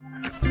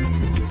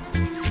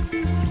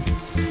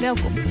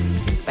Welkom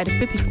bij de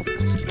Puppy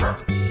Podcast.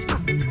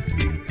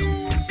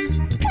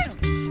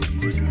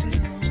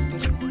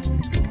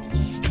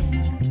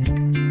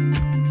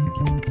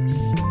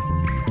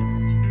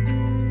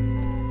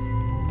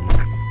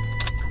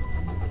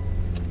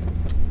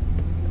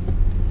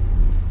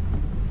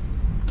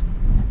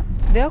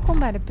 Welkom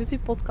bij de Puppy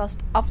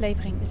Podcast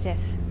aflevering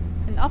 6.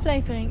 Een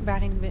aflevering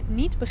waarin we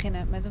niet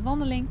beginnen met een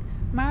wandeling,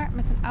 maar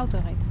met een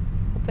autorit.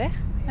 Op weg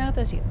naar het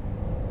asiel.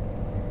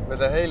 Met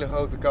een hele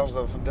grote kans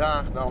dat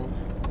vandaag dan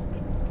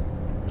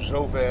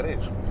zover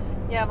is.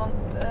 Ja, want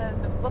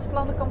wat is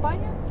plan de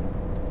campagne?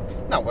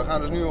 Nou, we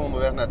gaan dus nu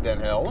onderweg naar Den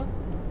Helder,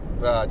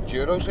 waar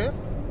Juro zit.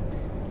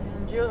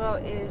 Juro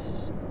is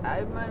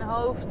uit mijn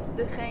hoofd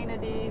degene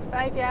die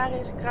 5 jaar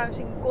is,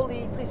 kruising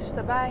Collie, Friese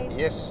Stabij.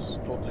 Yes,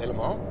 klopt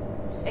helemaal.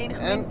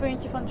 Enige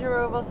minpuntje van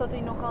Juro was dat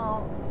hij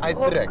nogal...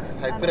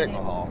 Hij trekt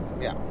nogal,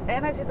 ja.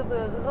 En hij zit op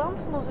de rand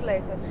van onze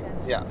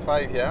leeftijdsgrens. Ja,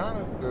 5 jaar.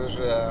 Dus,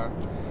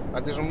 maar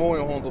het is een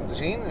mooie hond om te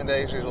zien. En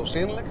deze is al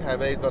zindelijk. Hij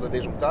weet wat het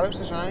is om thuis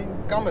te zijn.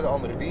 Kan met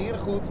andere dieren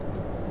goed.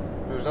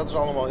 Dus dat is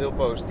allemaal heel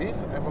positief.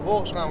 En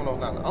vervolgens gaan we nog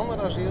naar een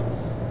ander asiel.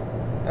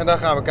 En daar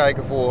gaan we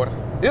kijken voor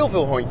heel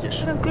veel hondjes.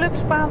 Het is een club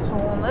Spaanse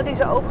honden die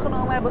ze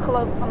overgenomen hebben,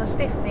 geloof ik, van een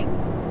stichting.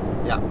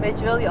 Ja. Weet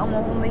je wel, die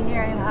allemaal honden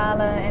hierheen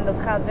halen en dat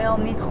gaat wel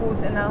niet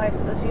goed en nou heeft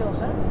het asiel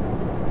ze.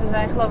 Ze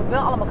zijn geloof ik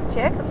wel allemaal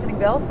gecheckt, dat vind ik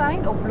wel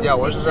fijn, op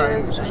bloedziektes. Ja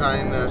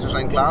hoor, ze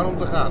zijn klaar om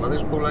te gaan, dat is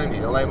het probleem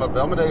niet. Alleen wat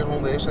wel met deze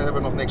honden is, ze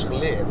hebben nog niks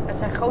geleerd. Het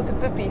zijn grote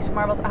puppies,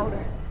 maar wat ouder.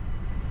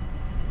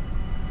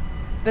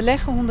 We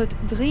leggen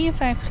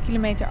 153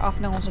 kilometer af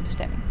naar onze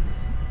bestemming.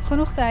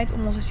 Genoeg tijd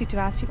om onze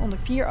situatie onder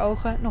 4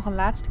 ogen nog een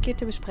laatste keer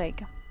te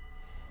bespreken.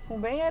 Hoe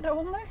ben jij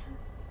eronder?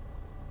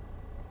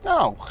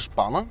 Nou,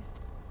 gespannen.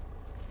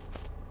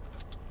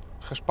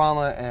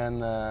 Gespannen en,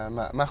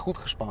 maar goed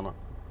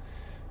gespannen.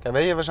 Kijk,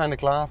 weet je, we zijn er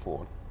klaar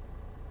voor.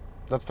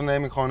 Dat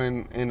verneem ik gewoon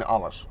in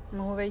alles.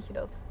 Maar hoe weet je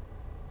dat?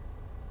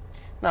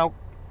 Nou,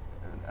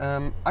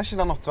 als je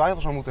dan nog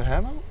twijfels zou moeten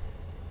hebben,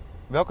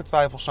 welke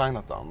twijfels zijn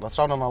dat dan? Dat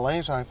zou dan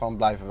alleen zijn van,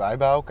 blijven wij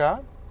bij elkaar?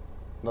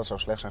 Dat zou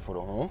slecht zijn voor de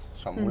hond.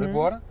 Dat zou moeilijk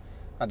worden.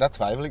 Maar daar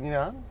twijfel ik niet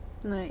aan.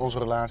 Nee. Onze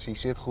relatie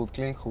zit goed,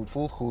 klinkt goed,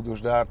 voelt goed.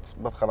 Dus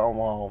dat gaat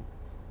allemaal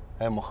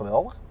helemaal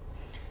geweldig.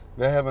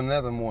 We hebben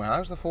net een mooi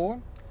huis daarvoor.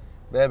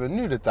 We hebben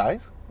nu de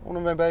tijd om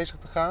ermee bezig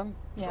te gaan.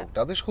 Ja. Dus ook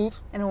dat is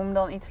goed. En om hem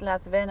dan iets te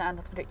laten wennen aan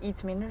dat we er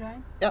iets minder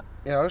zijn? Ja,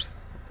 juist.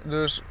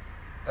 Dus,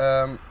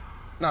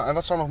 nou, en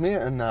wat zou nog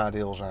meer een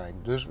nadeel zijn?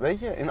 Dus weet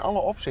je, in alle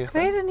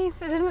opzichten... Ik weet het niet.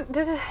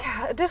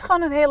 Het is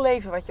gewoon een heel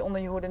leven wat je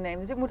onder je hoede neemt.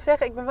 Dus ik moet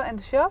zeggen, ik ben wel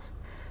enthousiast.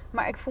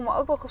 Maar ik voel me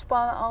ook wel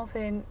gespannen als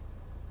in...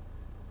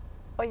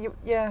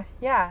 je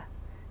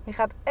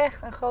gaat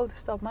echt een grote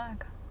stap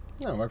maken.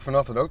 Nou, maar ik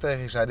vanochtend ook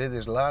tegen je zei, dit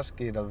is de laatste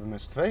keer dat we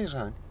met z'n tweeën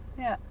zijn.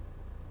 Ja.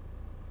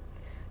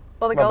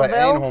 Maar bij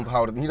één hond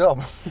houdt het niet op.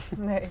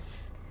 Nee.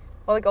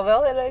 Wat ik al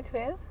wel heel leuk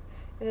vind,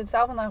 is het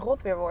zou vandaag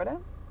rot weer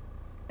worden.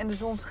 En de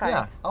zon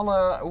schijnt.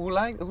 Ja,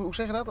 hoe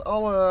zeg je dat?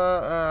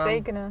 Alle...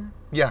 tekenen.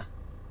 Ja.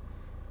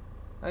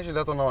 Als je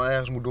dat dan al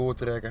ergens moet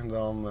doortrekken,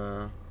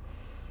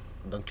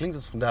 dan klinkt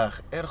het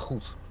vandaag erg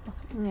goed.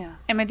 Ja.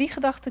 En met die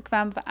gedachte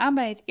kwamen we aan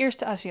bij het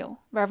eerste asiel.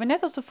 Waar we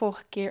net als de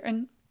vorige keer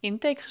een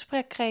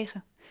intakegesprek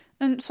kregen.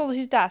 Een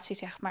sollicitatie,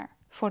 zeg maar.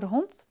 Voor de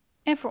hond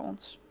en voor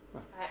ons. Ja,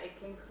 ik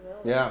klinkt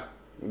geweldig. Ja,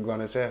 ik wou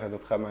net zeggen,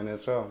 dat gaat mij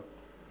net zo.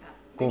 Ja.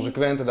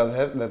 Consequente,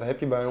 dat heb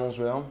je bij ons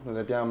wel. Dat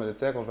heb jij met de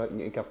tackles.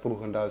 Ik had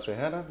vroeger een Duitse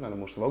herder. Nou, daar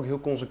moesten we ook heel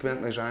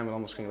consequent mee zijn, want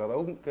anders ging dat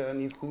ook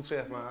niet goed,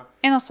 zeg maar.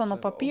 En als dan op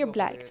papier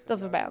blijkt dat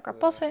we bij elkaar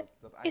passen,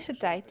 is het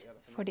tijd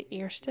voor de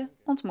eerste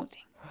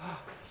ontmoeting.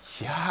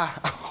 Ja,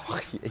 oh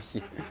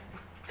jeetje.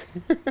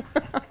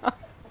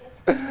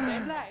 Ben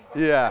je blij?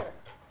 Ja.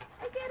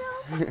 Hey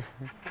kerel.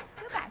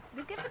 Kom maar,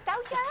 doe ik even een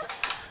touwtje aan?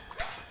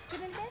 Ik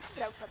heb een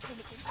bensbrood wat vind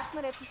ik. Wacht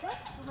maar even, zeg.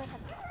 Doe maar even.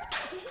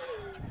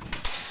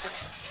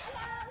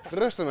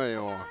 Rust ermee,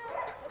 jongen.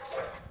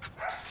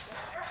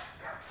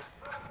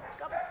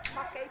 Kom,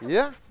 mag ik eten?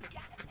 Ja?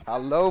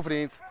 Hallo,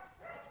 vriend.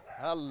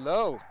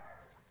 Hallo.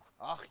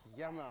 Ach,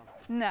 ja man.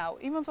 Nou,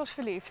 iemand was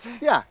verliefd.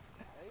 Ja,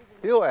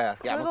 heel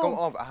erg. Ja, maar Waarom?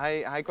 kom op.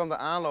 Hij kwam er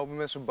aanlopen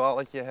met zijn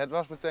balletje. Het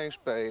was meteen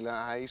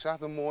spelen. Hij zag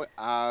er mooi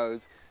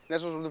uit. Net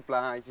zoals op de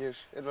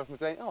plaatjes. Het was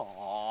meteen...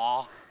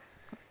 Oh.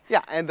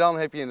 Ja, en dan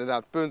heb je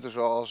inderdaad punten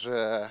zoals...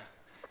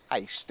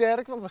 hij is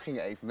sterk, want we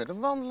gingen even met hem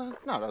wandelen.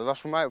 Nou, dat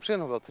was voor mij op zich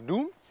nog wel te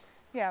doen.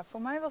 Ja,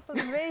 voor mij was dat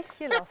een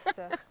beetje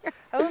lastig.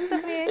 Waarom zeg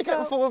je niet eens Ik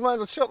heb volgens mij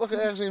dat shot nog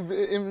ergens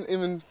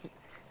in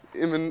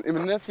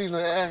mijn netvlies nog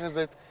ergens...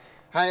 dat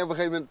hij op een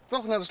gegeven moment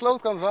toch naar de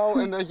slootkant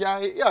wou en dat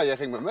jij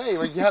ging met mee.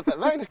 Want je had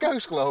weinig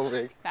keus, geloof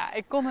ik. Nou,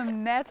 ik kon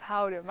hem net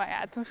houden. Maar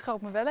ja, toen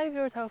schoot me wel even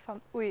door het hoofd van...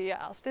 Oei, ja,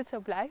 als dit zo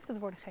blijft, dat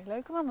worden geen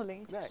leuke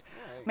wandelingetjes. Nee.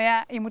 Maar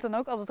ja, je moet dan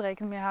ook altijd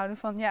rekening mee houden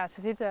van... Ja,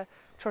 ze zitten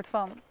soort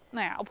van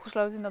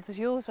opgesloten in dat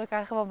asiel. Dus we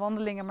krijgen wel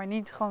wandelingen, maar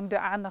niet gewoon de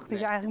aandacht die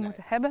ze eigenlijk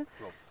moeten hebben.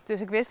 Klopt. Dus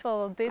ik wist wel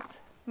dat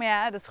dit... Maar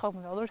ja, dat schoot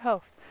me wel door het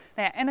hoofd.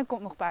 Nou ja, en er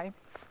komt nog bij.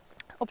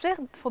 Op zich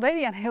voldeed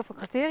hij aan heel veel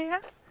criteria.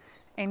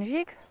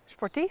 Energiek,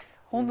 sportief.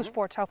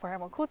 Hondensport zou voor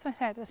hem ook goed zijn.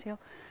 Het asiel.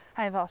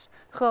 Hij was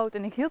groot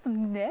en ik hield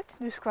hem net.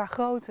 Dus qua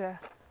grootte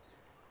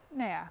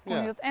nou ja, kon Ja.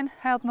 hij dat. En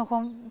hij had nog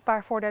een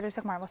paar voordelen,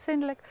 zeg maar. Hij was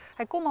zindelijk.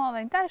 Hij kon al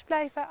alleen thuis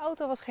blijven.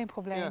 Auto was geen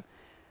probleem. Ja.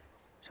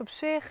 Dus op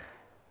zich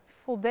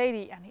voldeed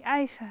hij aan die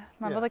eisen.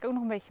 Maar Ja. wat ik ook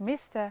nog een beetje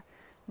miste,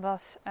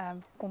 was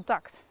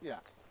contact. Ja.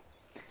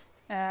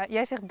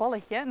 Jij zegt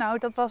balletje. Nou,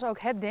 dat was ook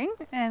het ding.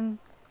 En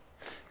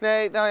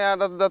Nee, nou ja,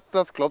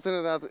 dat klopt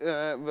inderdaad.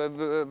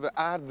 We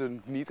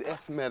aarden niet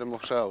echt met hem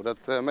of zo. Maar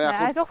ja, nou, goed.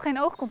 hij zocht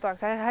geen oogcontact.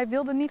 Hij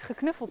wilde niet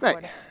geknuffeld Nee.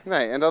 worden.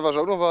 Nee, en dat was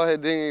ook nog wel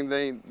het ding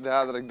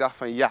inderdaad dat ik dacht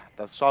van ja,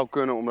 dat zou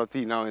kunnen omdat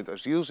hij nou in het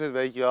asiel zit,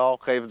 weet je wel.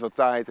 Geef het wat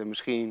tijd en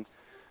misschien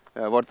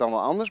wordt het dan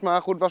wel anders.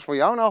 Maar goed, was voor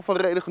jou nou van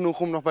reden genoeg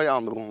om nog bij de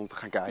andere hond te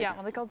gaan kijken? Ja,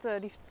 want ik had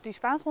die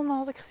Spaanshonden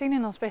had ik gezien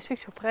en dan specifiek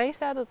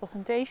Sorpresa. Dat was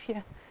een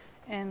teefje.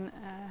 En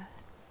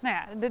nou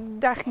ja,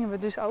 daar gingen we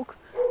dus ook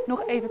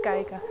nog even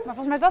kijken. Maar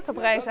volgens mij is dat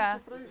Sorpresa.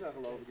 Dat is Sorpresa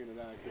geloof ik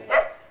inderdaad.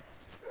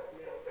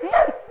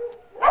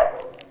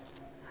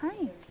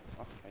 Hi.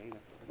 Ach, hele.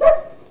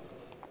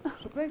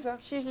 Sorpresa.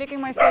 She's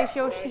licking my face,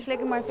 Joost. She's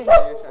licking my face.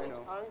 Yes, I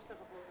know.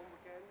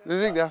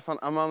 Dus ik dacht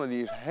van Amanda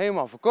die is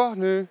helemaal verkocht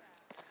nu.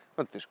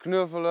 Want het is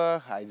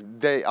knuffelig. Hij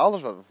deed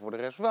alles wat we voor de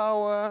rest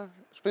wouden.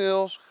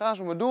 Speels. Ga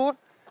zo maar door.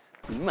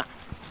 Nou.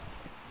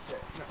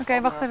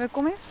 Oké, wacht even.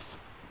 Kom eens.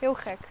 Heel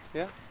gek.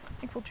 Ja?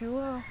 Ik wil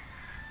Juro.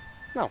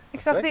 Nou,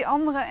 Ik zag perfect. die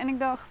andere en ik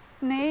dacht,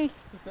 nee.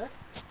 Perfect.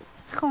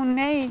 Gewoon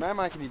nee. Mij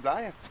maak je niet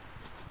blijer.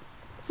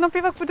 Snap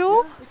je wat ik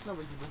bedoel? Ja, ik snap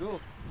wat je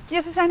bedoelt.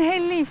 Ja, ze zijn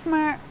heel lief,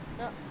 maar...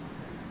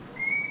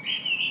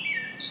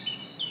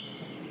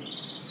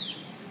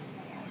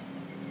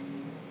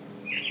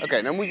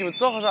 Oké, nou moet je me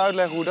toch eens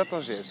uitleggen hoe dat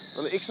dan zit.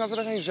 Want ik snap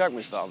er geen zak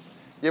meer van.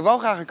 Je wou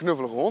graag een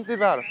knuffelige hond. Dit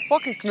waren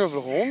fucking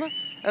knuffelige honden.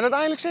 En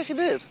uiteindelijk zeg je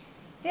dit.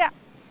 Ja,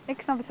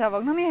 ik snap het zelf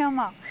ook nog niet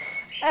helemaal.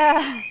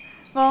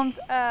 Want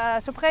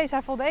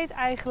Sorpresa voldeed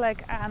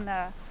eigenlijk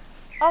aan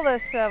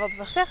alles wat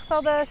we gezegd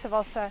hadden. Ze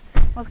was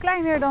wat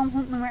kleiner dan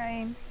hond nummer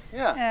 1.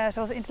 Ja. Ze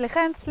was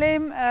intelligent,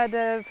 slim.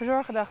 De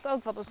verzorger dacht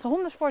ook wat het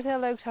hondensport heel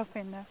leuk zou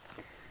vinden.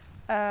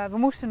 We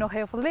moesten nog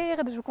heel veel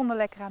leren, dus we konden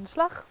lekker aan de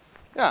slag.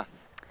 Ja.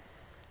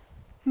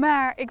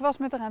 Maar ik was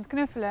met haar aan het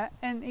knuffelen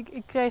en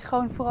ik kreeg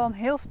gewoon vooral een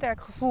heel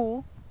sterk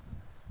gevoel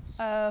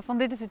van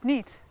dit is het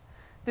niet.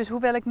 Dus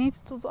hoewel ik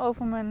niet tot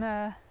over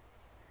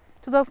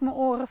mijn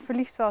oren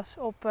verliefd was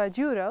op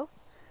judo,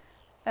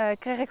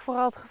 kreeg ik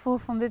vooral het gevoel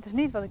van dit is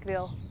niet wat ik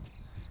wil.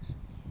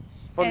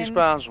 Van die En-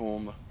 Spaanse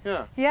honden.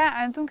 Ja.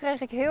 Ja, en toen kreeg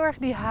ik heel erg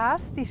die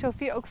haast die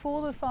Sophie ook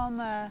voelde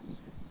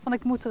van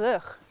ik moet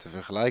terug. Ter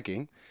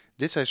vergelijking.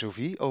 Dit zei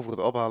Sophie over het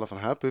ophalen van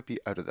haar puppy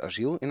uit het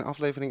asiel in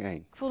aflevering 1.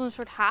 Ik voelde een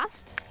soort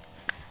haast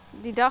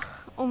die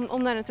dag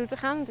om daar naartoe te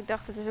gaan. Want ik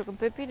dacht, het is ook een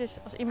puppy. Dus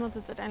als iemand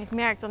het uiteindelijk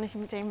merkt, dan is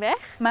hij meteen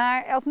weg.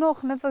 Maar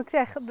alsnog, net wat ik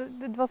zeg,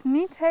 het was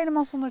niet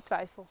helemaal zonder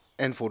twijfel.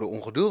 En voor de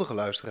ongeduldige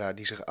luisteraar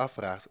die zich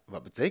afvraagt,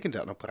 wat betekent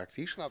dat nou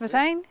praktisch? We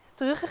zijn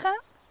teruggegaan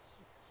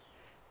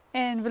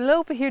en we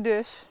lopen hier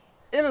dus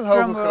in het hoge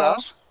Drumroll.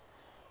 gras.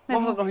 met,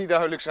 Mocht dat nog niet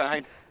duidelijk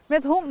zijn.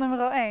 met hond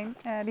nummer 1.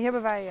 Die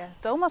hebben wij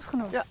Thomas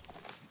genoemd. Ja.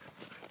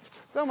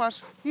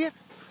 Thomas, hier.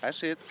 Hij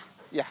zit.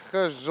 Ja,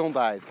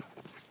 gezondheid.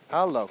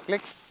 Hallo,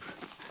 klik.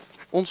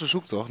 Onze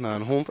zoektocht naar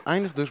een hond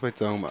eindigt dus bij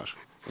Thomas.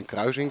 Een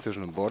kruising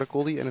tussen een border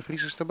collie en een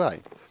Friese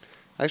stabai.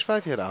 Hij is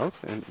 5 jaar oud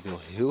en wil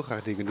heel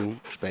graag dingen doen,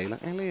 spelen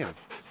en leren.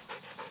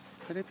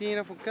 Wat heb je hier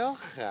nou voor kuil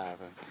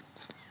gegraven?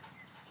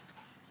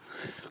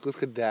 Goed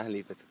gedaan,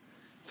 lieverd.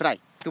 Vrij,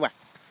 doe maar.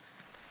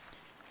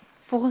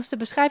 Volgens de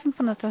beschrijving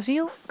van het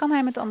asiel kan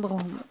hij met andere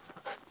honden.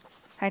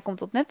 Hij komt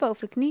tot net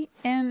boven de knie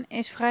en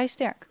is vrij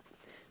sterk.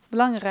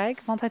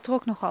 Belangrijk, want hij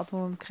trok nogal toen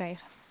we hem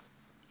kregen.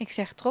 Ik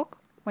zeg trok,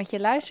 want je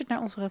luistert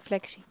naar onze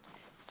reflectie.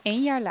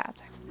 1 jaar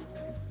later.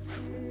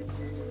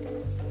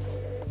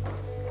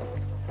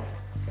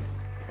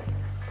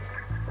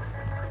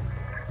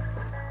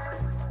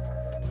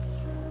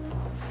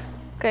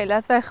 Oké,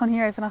 laten wij gewoon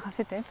hier even dan gaan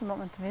zitten in verband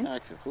met de wind. Ja,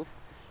 ik vind het goed.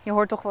 Je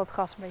hoort toch wel het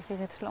gras een beetje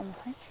ritselen om ons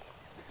heen.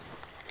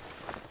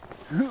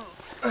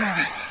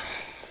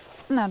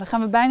 Nou, dan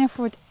gaan we bijna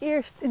voor het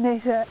eerst in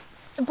deze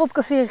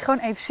podcastserie gewoon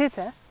even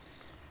zitten.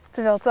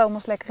 Terwijl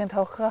Thomas lekker in het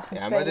hoge gras aan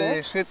het Ja, maar spelen dit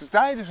is. is zitten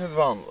tijdens het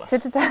wandelen.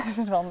 Zitten tijdens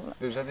het wandelen.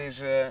 Dus dat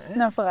is...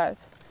 Nou,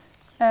 vooruit.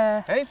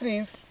 Hey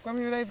vriend, kwam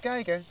je weer even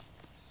kijken?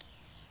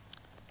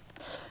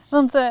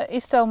 Want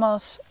is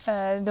Thomas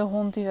de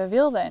hond die we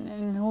wilden?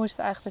 En hoe is het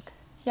eigenlijk,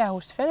 ja, hoe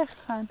is het verder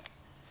gegaan?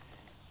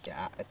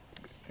 Ja,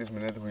 het is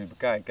maar net hoe je het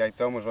bekijkt. Kijk,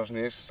 Thomas was in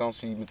eerste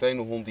instantie meteen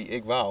de hond die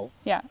ik wou.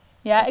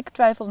 Ja, ik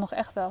twijfelde nog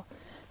echt wel.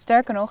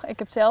 Sterker nog, ik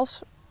heb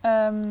zelfs,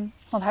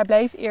 want hij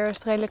bleef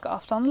eerst redelijk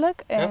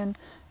afstandelijk. En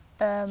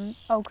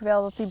ook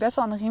wel dat hij best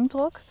wel aan de riem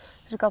trok.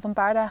 Dus ik had een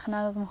paar dagen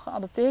nadat we hem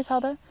geadopteerd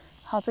hadden,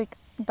 had ik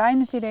bijna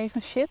het idee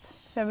van shit,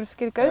 we hebben de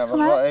verkeerde keuze Ja, dat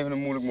was gemaakt. wel even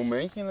een moeilijk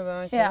momentje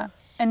inderdaad. Ja,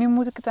 en nu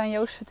moet ik het aan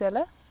Joost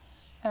vertellen.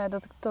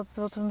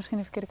 Dat we misschien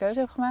een verkeerde keuze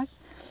hebben gemaakt.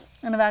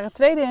 En er waren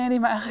 2 dingen die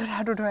me eigenlijk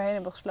daardoor doorheen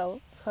hebben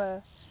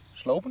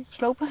Slopen?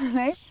 geslopen.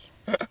 Nee?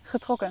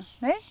 Getrokken.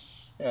 Nee?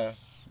 Ja.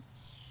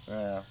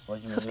 Nou ja,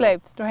 wat je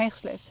Gesleept. Doorheen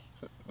gesleept.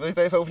 Wil je het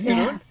even overnieuw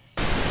Ja. doen?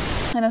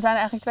 En dan zijn er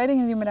eigenlijk 2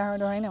 dingen die me daar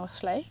doorheen hebben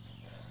gesleept.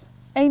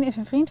 Eén is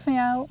een vriend van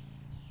jou.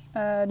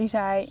 Die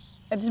zei,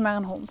 het is maar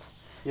een hond.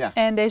 Ja.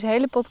 En deze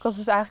hele podcast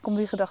is eigenlijk om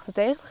die gedachte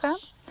tegen te gaan.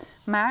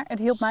 Maar het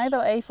hielp mij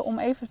wel even om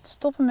even te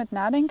stoppen met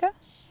nadenken.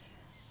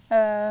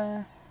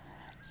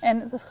 En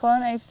het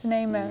gewoon even te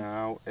nemen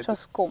Nou,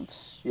 zoals het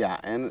komt.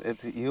 Ja, en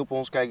het hielp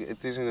ons, kijk,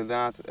 het is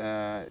inderdaad,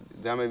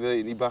 daarmee wil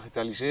je niet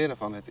bagatelliseren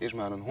van het is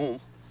maar een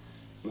hond.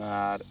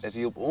 Maar het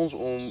hielp ons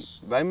om,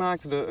 wij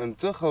maakten er een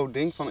te groot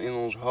ding van in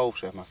ons hoofd,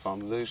 zeg maar.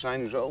 Van, er zijn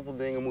nu zoveel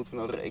dingen, moeten we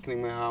nou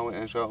rekening mee houden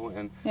en zo.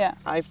 En Ja,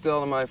 hij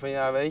vertelde mij van,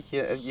 ja weet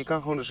je, je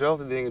kan gewoon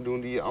dezelfde dingen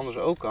doen die je anders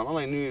ook kan.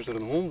 Alleen nu is er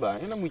een hond bij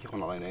en dan moet je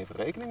gewoon alleen even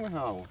rekening mee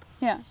houden.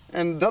 ja,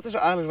 En dat is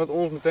eigenlijk wat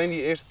ons meteen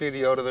die eerste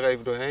periode er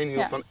even doorheen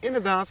hielp. Ja. Van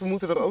inderdaad, we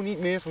moeten er ook niet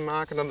meer van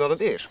maken dan dat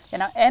het is. ja.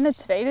 Nou, en het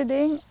tweede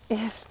ding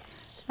is,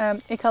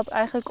 ik had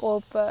eigenlijk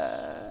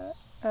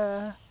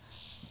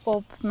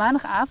op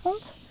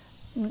maandagavond,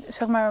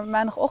 zeg maar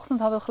maandagochtend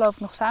hadden we geloof ik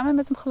nog samen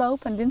met hem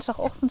gelopen. En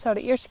dinsdagochtend zou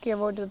de eerste keer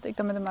worden dat ik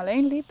dan met hem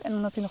alleen liep. En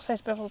omdat hij nog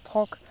steeds best wel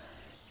trok,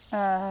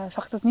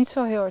 zag ik dat niet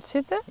zo heel hard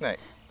zitten. Nee.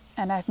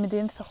 En hij heeft me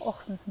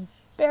dinsdagochtend een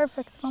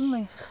perfecte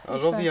wandeling gegeven.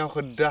 Alsof hij jouw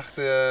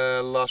gedachten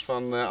las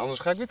van anders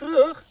ga ik weer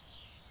terug.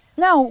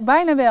 Nou,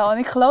 bijna wel. En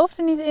ik geloof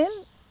er niet in.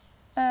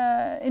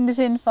 In de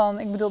zin van,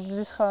 ik bedoel,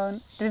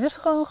 dit is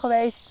gewoon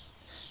geweest.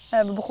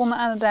 We begonnen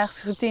aan de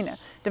dagelijkse routine.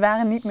 Er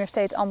waren niet meer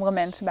steeds andere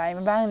mensen bij.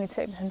 We waren niet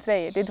steeds met z'n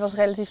tweeën. Dit was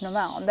relatief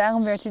normaal. En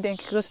daarom werd hij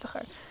denk ik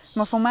rustiger.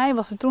 Maar voor mij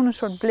was het toen een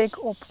soort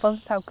blik op wat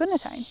het zou kunnen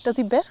zijn. Dat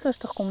hij best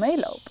rustig kon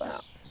meelopen. Ja.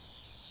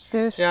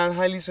 Dus Ja, en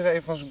hij liet zich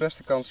even van zijn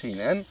beste kant zien.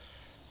 En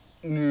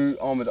nu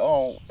al met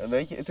al,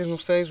 weet je, het is nog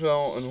steeds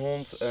wel een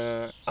hond.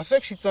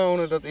 Affectie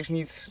tonen, dat is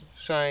niet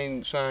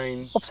zijn...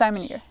 op zijn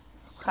manier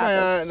gaat Nou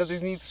ja, het. dat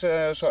is niet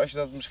zoals je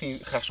dat misschien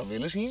graag zou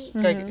willen zien.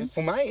 Mhm. Kijk,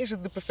 voor mij is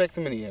het de perfecte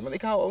manier. Want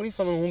ik hou ook niet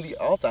van een hond die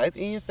altijd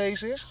in je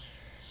face is.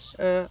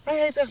 Hij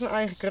heeft echt een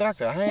eigen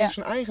karakter. Hij Ja. heeft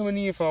zijn eigen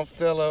manier van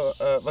vertellen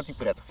wat hij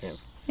prettig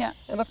vindt. Ja.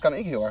 En dat kan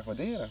ik heel erg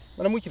waarderen.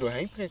 Maar dan moet je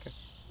doorheen prikken.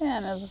 Ja,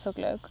 nou, dat is ook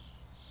leuk.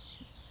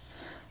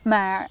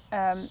 Maar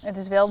het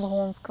is wel de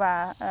hond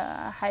qua...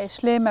 hij is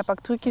slim, hij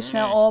pakt trucjes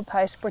snel op,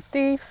 hij is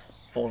sportief.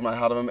 Volgens mij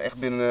hadden we hem echt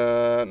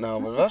binnen,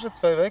 nou wat was het,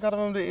 2 weken hadden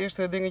we hem de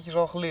eerste dingetjes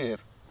al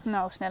geleerd.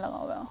 Nou, sneller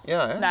al wel.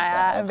 Ja, hè? Nou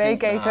ja, een het week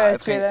ging, even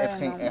het chillen Ging, het en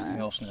ging dan, echt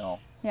heel snel.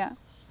 Ja,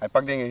 Hij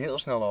pakt dingen heel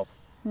snel op.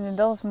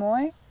 dat is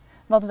mooi.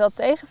 Wat wel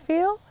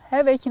tegenviel,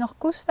 hè, weet je nog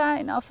Koesta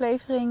in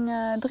aflevering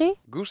 3?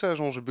 Gusta is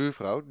onze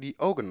buurvrouw die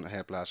ook een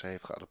herplaatser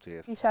heeft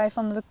geadopteerd. Die zei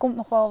van er komt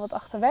nog wel wat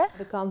achterweg.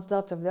 De kans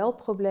dat er wel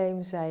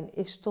problemen zijn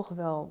is toch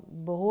wel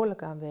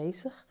behoorlijk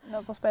aanwezig.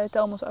 Dat was bij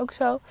Thomas ook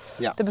zo.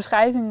 Ja. De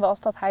beschrijving was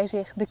dat hij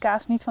zich de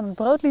kaas niet van het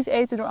brood liet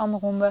eten door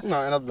andere honden.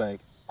 Nou, en dat bleek.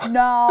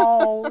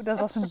 Nou, dat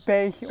was een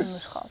beetje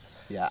onderschat.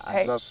 Ja, het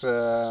Hey. was...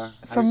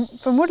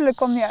 Vermoedelijk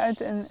kwam hij uit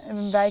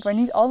een wijk waar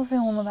niet al te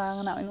veel honden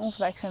waren. Nou, in onze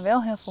wijk zijn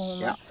wel heel veel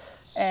honden. Ja.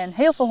 En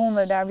heel veel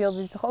honden, daar wilde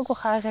hij toch ook wel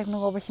graag even een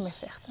robbertje mee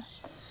vechten.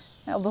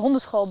 En op de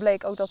hondenschool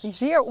bleek ook dat hij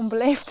zeer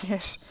onbeleefd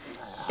is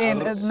in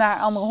het naar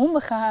andere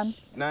honden gaan.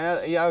 Nou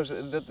ja, juist.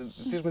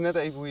 Het is maar net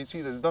even hoe je het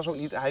ziet. Het was ook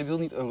niet, hij wil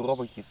niet een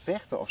robbertje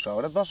vechten of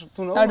zo. Dat was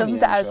toen ook Nou, nog dat is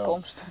niet de eens zo.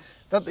 uitkomst.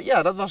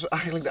 Dat was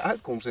eigenlijk de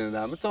uitkomst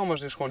inderdaad. Maar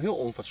Thomas is gewoon heel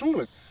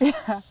onfatsoenlijk.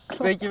 Ja,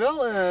 klopt. Weet je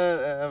wel,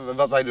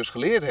 wat wij dus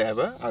geleerd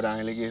hebben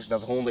uiteindelijk is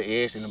dat honden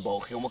eerst in een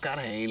boogje om elkaar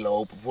heen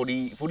lopen voor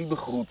die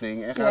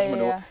begroeting. En gaan ze maar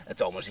door. Ja. En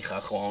Thomas die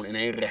gaat gewoon in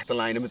één rechte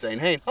lijn er meteen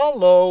heen.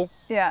 Hallo!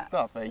 Ja,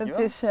 Dat weet je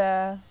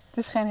wel. het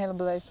is geen hele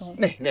beleefde hond.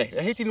 Nee, dat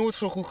heeft hij nooit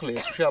zo goed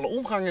geleerd. Sociale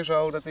omgang en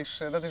zo, dat is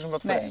hem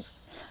wat Nee. vreemd.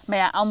 Maar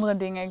ja, andere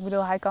dingen. Ik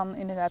bedoel, hij kan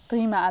inderdaad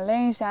prima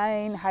alleen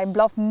zijn. Hij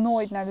blaft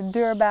nooit naar de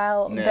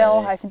deurbel. Nee.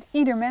 Hij vindt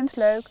ieder mens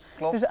leuk.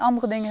 Klopt. Dus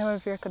andere dingen hebben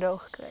we weer cadeau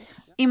gekregen.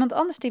 Iemand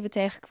anders die we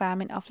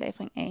tegenkwamen in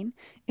aflevering 1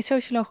 is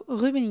socioloog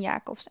Ruben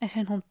Jacobs en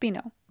zijn hond Pino.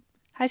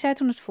 Hij zei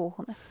toen het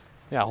volgende.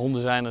 Ja,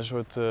 honden zijn een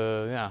soort,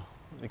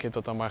 ik heb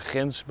dat dan maar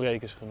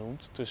grensbrekers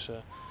genoemd.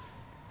 Tussen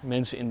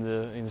mensen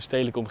in de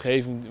stedelijke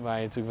omgeving waar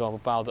je natuurlijk wel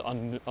een bepaalde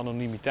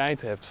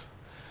anonimiteit hebt.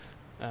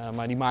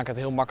 Maar die maken het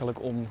heel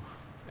makkelijk om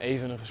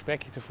even een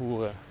gesprekje te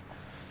voeren.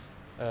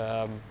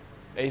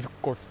 Even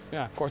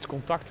kort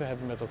contact te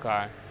hebben met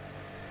elkaar.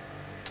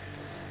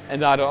 En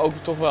daardoor ook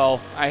toch wel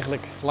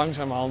eigenlijk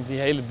langzamerhand die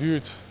hele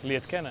buurt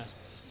leert kennen.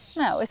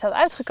 Nou, is dat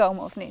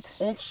uitgekomen of niet?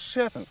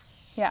 Ontzettend.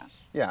 Ja.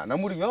 Ja, nou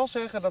moet ik wel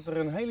zeggen dat er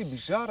een hele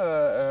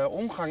bizarre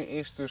omgang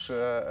is tussen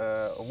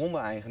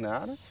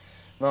hondeneigenaren.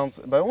 Want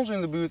bij ons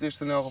in de buurt is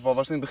het in elk geval,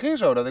 was het in het begin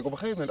zo dat ik op een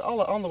gegeven moment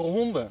alle andere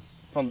honden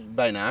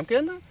bij naam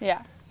kende,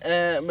 Ja.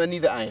 maar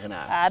niet de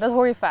eigenaar. Ja, dat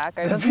hoor je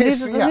vaker. Dat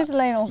is ja. niet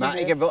alleen onze Maar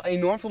buurt. ik heb wel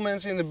enorm veel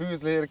mensen in de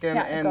buurt leren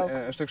kennen Ja, ik en ook.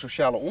 een stuk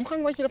sociale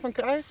omgang wat je ervan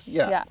krijgt.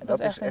 Ja, dat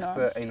is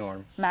echt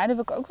enorm. Maar daar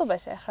wil ik ook wel bij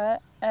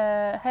zeggen.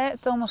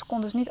 Thomas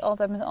kon dus niet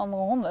altijd met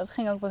andere honden. Het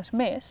ging ook wel eens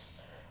mis.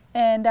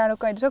 En daardoor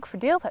kan je dus ook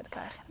verdeeldheid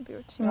krijgen in de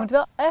buurt. Dus je moet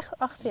wel echt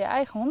achter je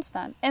eigen hond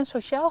staan. En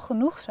sociaal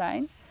genoeg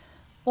zijn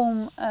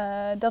om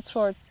dat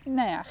soort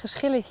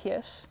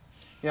geschilletjes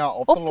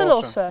op te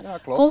lossen. Ja,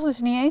 klopt. Soms is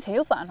er niet eens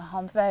heel veel aan de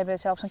hand. Wij hebben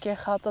zelfs een keer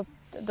gehad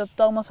dat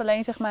Thomas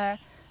alleen zeg maar,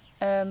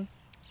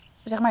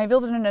 hij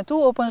wilde er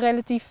naartoe op een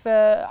relatief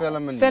Felle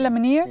manier. felle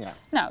manier. Ja.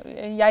 Nou,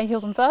 jij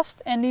hield hem vast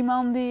en die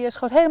man die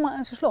schoot helemaal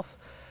aan zijn slof.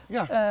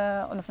 Ja. Of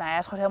nou ja, hij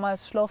is gewoon helemaal uit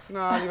de slof.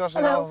 Nou, die was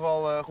in Hallo. elk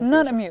geval goed.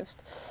 Not amused.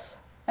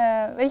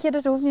 Weet je,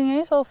 dus er hoeft niet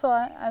eens zoveel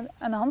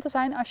aan de hand te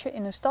zijn. Als je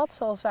in een stad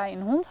zoals wij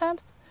een hond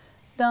hebt,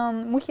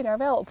 dan moet je daar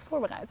wel op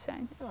voorbereid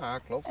zijn. Ja,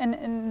 klopt.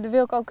 En daar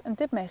wil ik ook een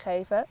tip mee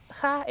geven.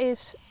 Ga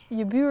eens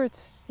je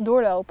buurt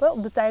doorlopen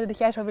op de tijden dat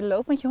jij zou willen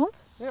lopen met je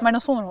hond, Ja. maar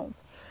dan zonder hond.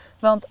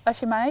 Want als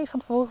je mij van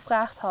tevoren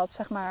gevraagd had,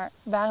 zeg maar,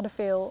 waren er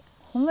veel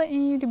honden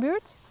in jullie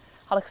buurt?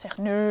 Had ik gezegd,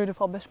 nee, dat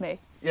valt best mee.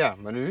 Ja,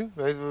 maar nu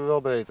weten we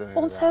wel beter.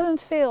 inderdaad.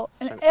 Ontzettend veel.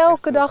 En Zijn echt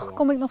elke veel dag honden.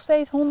 kom ik nog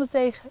steeds honden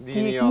tegen Die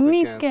die, je ik altijd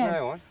niet kent. ken. Nee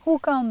hoor. Hoe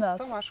kan dat?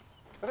 Thomas,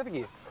 wat heb ik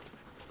hier?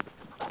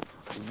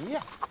 Ja,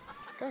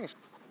 kijk eens.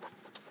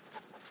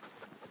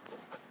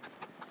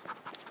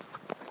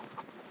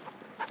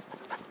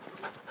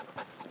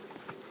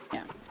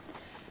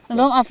 En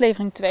dan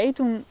aflevering 2,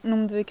 toen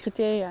noemden we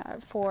criteria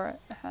voor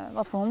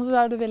wat voor honden we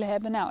zouden willen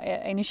hebben. Nou,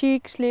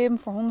 energiek, slim,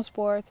 voor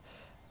hondensport.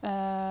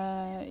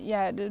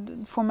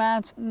 Het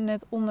formaat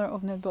net onder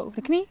of net boven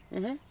de knie.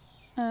 Mhm.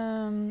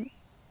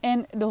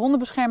 En de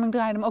hondenbescherming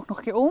draaide hem ook nog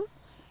een keer om.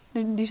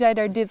 Die zei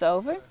daar dit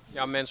over.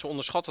 Ja, mensen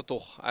onderschatten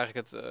toch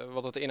eigenlijk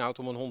wat het inhoudt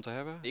om een hond te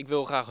hebben. Ik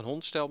wil graag een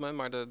hond, stelt men,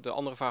 maar de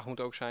andere vraag moet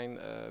ook zijn,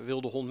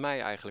 wil de hond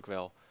mij eigenlijk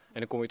wel? En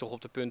dan kom je toch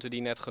op de punten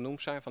die net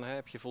genoemd zijn, van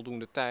heb je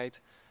voldoende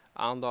tijd,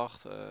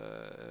 aandacht,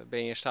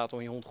 ben je in staat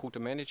om je hond goed te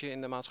managen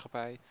in de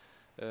maatschappij?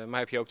 Maar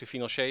heb je ook de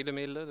financiële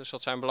middelen? Dus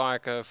dat zijn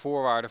belangrijke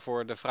voorwaarden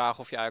voor de vraag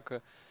of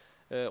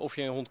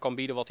je een hond kan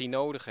bieden wat hij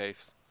nodig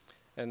heeft.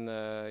 En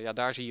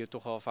daar zie je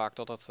toch wel vaak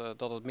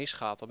dat het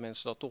misgaat, dat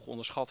mensen dat toch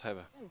onderschat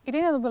hebben. Ik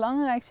denk dat het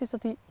belangrijkste is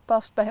dat hij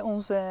past bij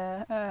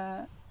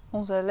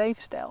onze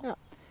levensstijl. Ja.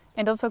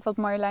 En dat is ook wat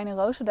Marjolein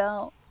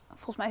Roosendaal,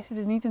 volgens mij zit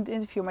het niet in het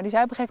interview, maar die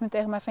zei op een gegeven moment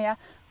tegen mij van ja,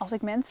 als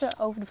ik mensen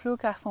over de vloer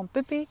krijg voor een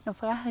puppy, dan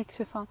vraag ik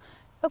ze van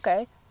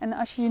oké, en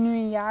als je hier nu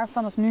een jaar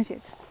vanaf nu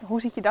zit,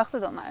 hoe ziet je dag er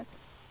dan uit?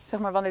 Zeg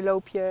maar, wanneer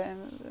loop je,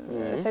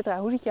 et cetera.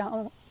 Hoe ziet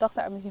je dag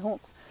eruit met die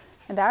hond?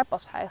 En daar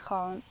past hij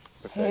gewoon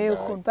Perfect heel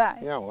bij. goed bij.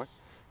 Ja hoor.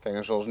 Kijk,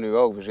 en zoals nu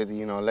ook, we zitten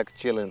hier nou lekker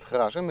chillen in het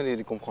gras. En meneer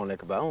die komt gewoon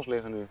lekker bij ons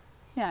liggen nu.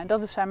 Ja,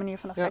 dat is zijn manier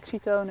van affectie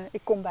tonen.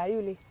 Ik kom bij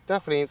jullie.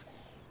 Dag vriend.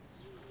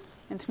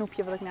 En het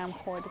snoepje wat ik naar hem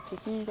gooi, dat zie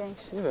ik niet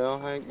eens. Jawel,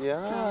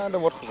 daar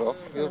wordt gezocht.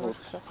 Heel goed.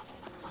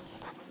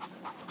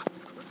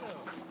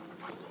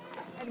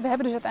 We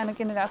hebben dus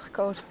uiteindelijk inderdaad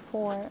gekozen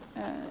voor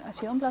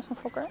asiel in plaats van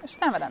fokker.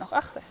 Staan we daar nog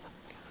achter?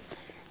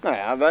 Nou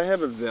ja, wij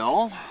hebben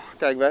wel...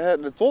 Kijk,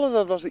 de Tolle,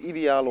 dat was de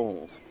ideale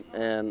hond.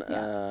 En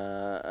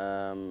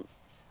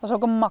Was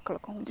ook een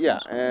makkelijke hond. voor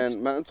ons geweest.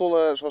 maar een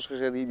Tolle, zoals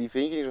gezegd, die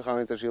vind je niet zo gauw in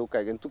het asiel.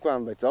 Kijk, en toen kwamen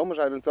we bij Thomas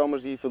uit en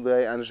Thomas die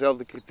voldeed aan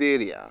dezelfde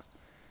criteria.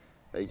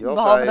 Weet je wel?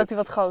 Behalve dat hij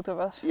wat groter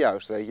was.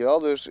 Juist, weet je wel.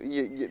 Dus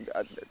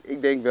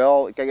ik denk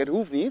wel, kijk, het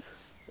hoeft niet.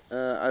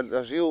 Uit het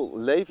asiel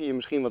lever je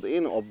misschien wat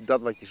in op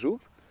dat wat je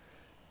zoekt.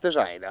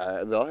 Tenzij je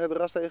daar wel het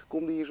ras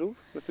tegenkomt die je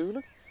zoekt,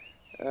 natuurlijk.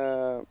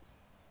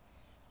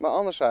 Maar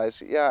anderzijds,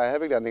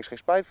 heb ik daar geen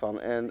spijt van.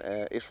 En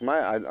is voor mij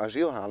uit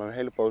asiel halen een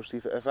hele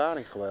positieve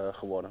ervaring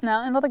geworden.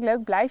 Nou, en wat ik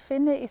leuk blijf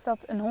vinden is dat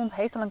een hond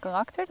heeft al een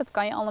karakter. Dat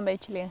kan je al een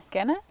beetje leren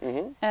kennen.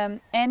 Mhm.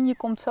 En je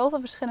komt zoveel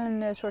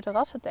verschillende soorten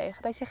rassen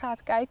tegen dat je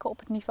gaat kijken op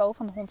het niveau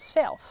van de hond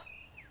zelf.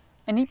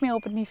 En niet meer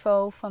op het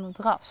niveau van het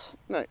ras.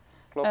 Nee,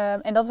 klopt.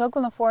 En dat is ook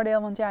wel een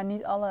voordeel, want ja,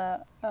 niet alle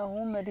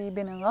honden die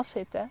binnen een ras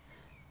zitten,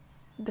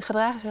 die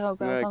gedragen zich ook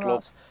wel als Nee, een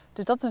klopt. ras.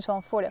 Dus dat is wel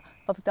een voordeel.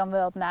 Wat ik dan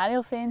wel het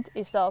nadeel vind,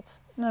 is dat,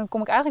 dan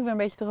kom ik eigenlijk weer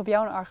een beetje terug op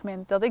jouw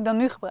argument, dat ik dan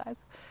nu gebruik.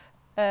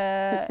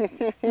 Ja, kom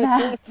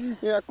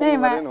nee, er maar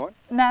maar in hoor.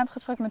 na het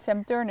gesprek met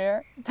Sam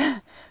Turner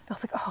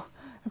dacht ik,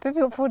 een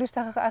puppy opvoeden is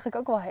eigenlijk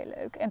ook wel heel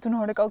leuk. En toen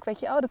hoorde ik ook, weet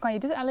je, dan kan je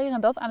dit aanleren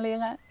en dat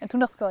aanleren. En toen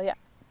dacht ik wel, ja,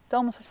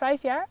 Thomas is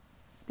 5 jaar,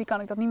 die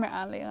kan ik dat niet meer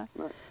aanleren.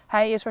 Nee.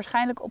 Hij is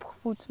waarschijnlijk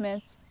opgevoed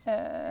met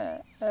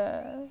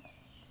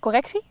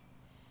correctie.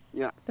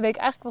 Ja. Dat weet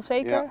ik eigenlijk wel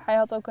zeker. Ja. Hij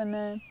had ook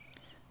een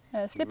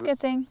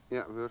slipketting.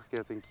 Ja,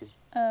 wurgkettingje.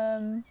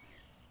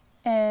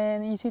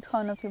 En je ziet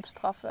gewoon dat hij op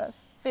straffen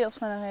veel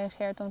sneller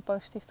reageert dan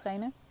positief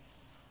trainen.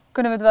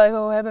 Kunnen we het wel even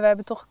over hebben. We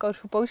hebben toch gekozen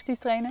voor positief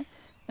trainen.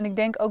 En ik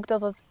denk ook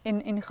dat het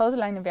in de grote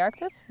lijnen werkt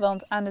het.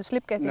 Want aan de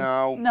slipketting...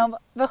 Nou,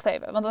 wacht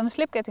even. Want aan de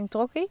slipketting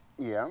trok hij.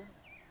 Ja.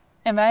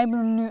 En wij hebben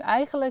hem nu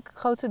eigenlijk het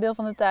grootste deel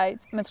van de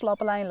tijd met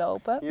slappe lijn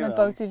lopen. Jawel. Met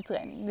positieve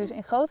training. Dus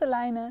in grote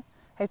lijnen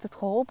heeft het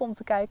geholpen om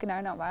te kijken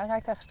naar, waar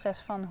raakt hij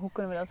gestrest van? Hoe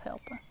kunnen we dat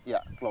helpen?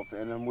 Ja, klopt.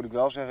 En dan moet ik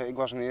wel zeggen, ik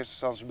was in eerste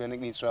instantie ben ik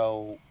niet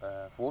zo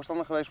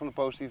voorstander geweest van de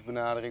positieve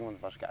benadering. Want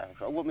dan was ik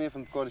eigenlijk ook wat meer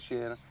van het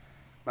corrigeren.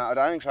 Maar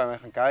uiteindelijk zijn we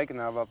gaan kijken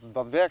naar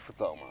wat werkt voor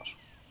Thomas.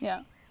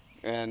 Ja.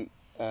 En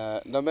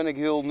dan ben ik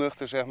heel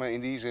nuchter, zeg maar,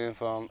 in die zin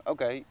van,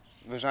 oké,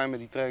 we zijn met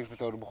die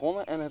trainingsmethode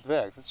begonnen en het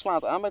werkt. Het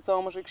slaat aan bij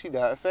Thomas, ik zie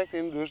daar effect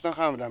in, dus dan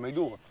gaan we daarmee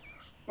door.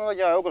 Maar wat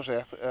jij ook al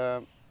zegt,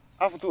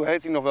 af en toe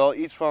heeft hij nog wel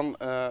iets van,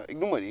 ik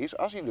noem maar iets,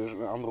 als hij dus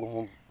een andere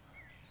hond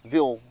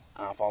wil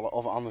aanvallen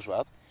of anders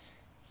wat.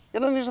 Ja,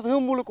 dan is het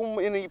heel moeilijk om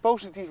in een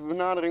positieve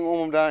benadering om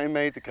hem daarin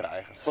mee te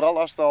krijgen. Vooral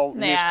als het al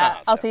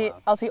misgaat.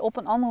 Als hij op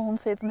een andere hond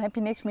zit, dan heb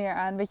je niks meer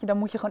aan. Weet je, dan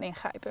moet je gewoon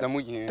ingrijpen. Dan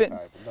moet je Punt.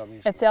 ingrijpen. Dat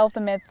is Hetzelfde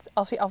met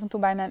als hij af en toe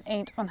bijna een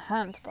eend of een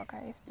haan te pakken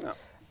heeft.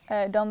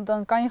 Ja.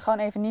 Dan kan je gewoon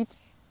even niet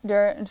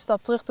er een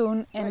stap terug doen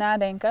en Nee.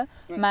 nadenken.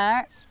 Nee.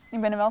 Maar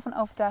ik ben er wel van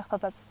overtuigd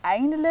dat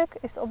uiteindelijk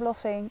is de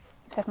oplossing,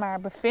 zeg maar,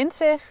 bevindt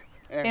zich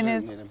Ergens in in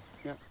het- het midden.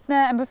 Ja.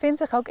 Nee, en bevindt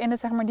zich ook in het,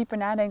 zeg maar, dieper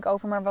nadenken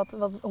over, maar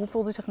hoe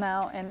voelt hij zich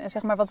nou en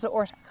zeg maar, wat is de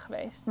oorzaak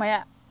geweest. Maar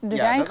ja, er Ja,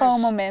 zijn dat gewoon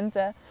is-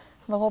 momenten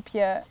waarop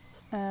je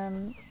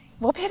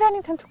daar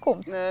niet aan toe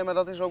komt. Nee, maar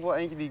dat is ook wel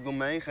eentje die ik wil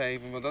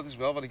meegeven. Want dat is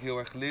wel wat ik heel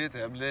erg geleerd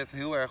heb. Let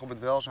heel erg op het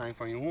welzijn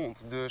van je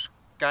hond. Dus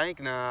kijk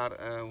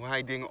naar hoe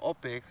hij dingen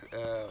oppikt.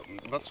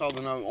 Wat zal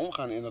er nou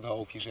omgaan in dat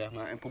hoofdje, zeg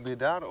maar. En probeer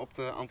daarop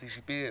te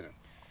anticiperen.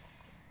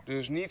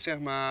 Dus niet zeg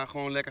maar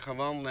gewoon lekker gaan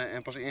wandelen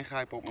en pas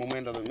ingrijpen op het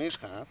moment dat het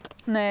misgaat.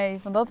 Nee,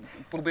 want dat...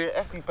 Probeer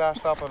echt die paar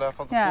stappen daar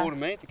van Ja. tevoren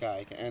mee te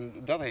kijken.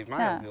 En dat heeft mij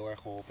Ja. ook heel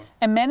erg geholpen.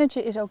 En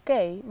managen is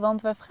oké,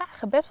 want we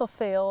vragen best wel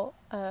veel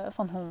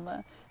van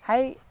honden.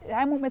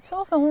 Hij moet met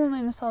zoveel honden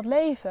in de stad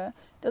leven.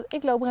 Dat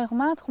ik loop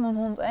regelmatig om een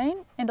hond heen.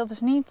 En dat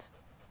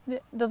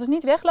is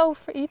niet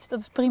weglopen voor iets, dat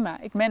is prima.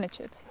 Ik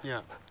manage het.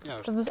 Ja,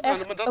 juist. Dat is Ja,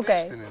 echt maar dat oké.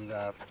 is het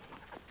inderdaad.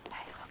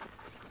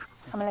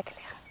 Ga maar lekker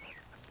liggen.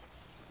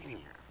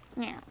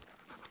 Ja.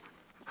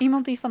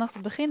 Iemand die vanaf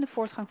het begin de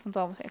voortgang van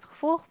Thomas heeft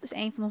gevolgd is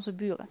een van onze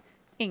buren,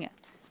 Inge.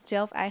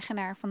 Zelf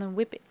eigenaar van een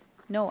Whippet,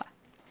 Noah.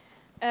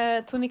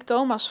 Toen ik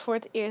Thomas voor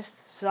het eerst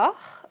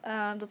zag,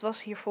 dat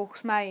was hier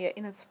volgens mij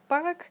in het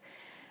park.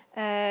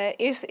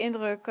 Eerste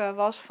indruk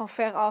was van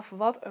veraf,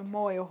 wat een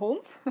mooie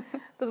hond.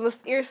 Dat was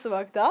het eerste wat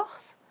ik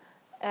dacht.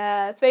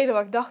 Het tweede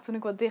wat ik dacht toen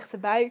ik wat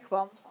dichterbij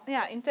kwam.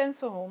 Ja,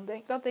 intense hond.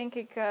 Dat denk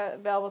ik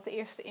wel wat de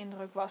eerste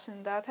indruk was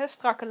inderdaad.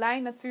 Strakke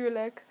lijn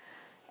natuurlijk.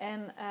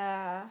 En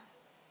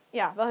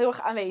ja, wel heel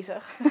erg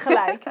aanwezig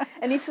gelijk.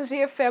 En niet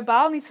zozeer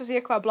verbaal, niet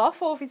zozeer qua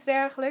blaffen of iets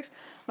dergelijks.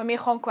 Maar meer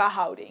gewoon qua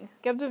houding.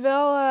 Ik heb er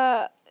wel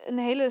een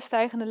hele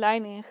stijgende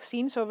lijn in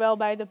gezien. Zowel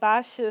bij de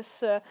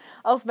baasjes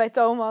als bij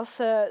Thomas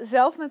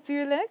zelf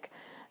natuurlijk.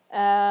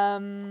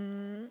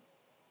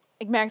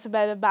 Ik merkte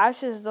bij de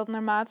baasjes dat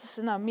naarmate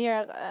ze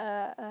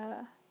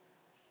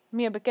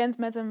meer bekend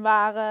met hem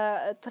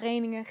waren,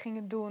 trainingen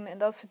gingen doen en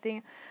dat soort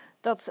dingen,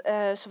 dat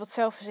ze wat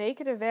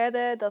zelfverzekerder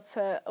werden, dat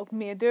ze ook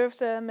meer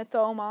durfden met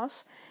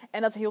Thomas.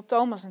 En dat hielp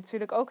Thomas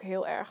natuurlijk ook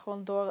heel erg,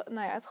 want door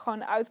het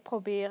gewoon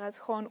uitproberen, het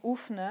gewoon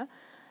oefenen,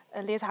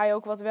 leert hij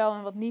ook wat wel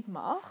en wat niet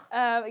mag.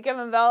 Ik heb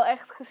hem wel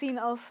echt gezien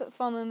als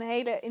van een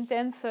hele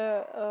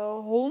intense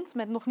hond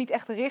met nog niet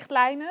echt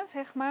richtlijnen,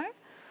 zeg maar.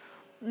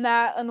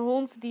 Naar een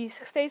hond die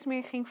zich steeds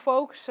meer ging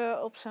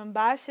focussen op zijn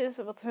baasjes,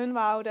 wat hun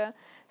wouden.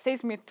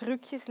 Steeds meer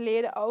trucjes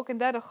leerde ook en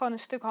daardoor gewoon een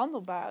stuk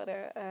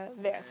handelbaarder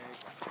werd.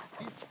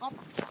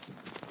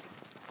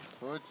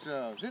 Goed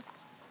zo, zit.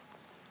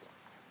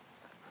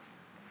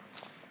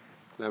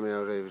 Laat me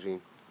nou eens even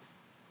zien.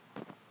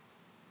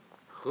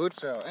 Goed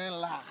zo, en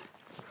laag.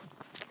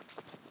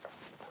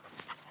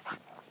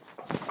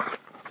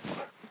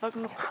 Wat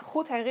ik nog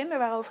goed herinner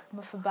waarover ik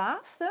me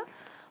verbaasde,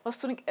 was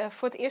toen ik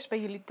voor het eerst bij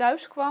jullie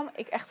thuis kwam,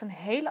 ik echt een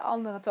hele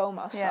andere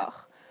Thomas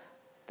zag.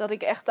 Dat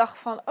ik echt dacht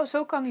van, oh,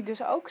 zo kan hij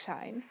dus ook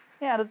zijn.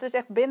 Ja, dat is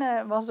echt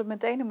binnen, was het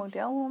meteen een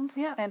modelhond.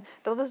 Ja. En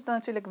dat is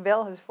natuurlijk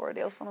wel het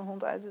voordeel van een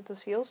hond uit het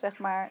asiel, zeg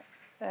maar.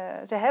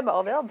 Ze hebben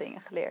al wel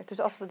dingen geleerd. Dus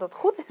als ze dat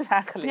goed is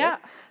aangeleerd,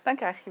 dan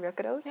krijg je weer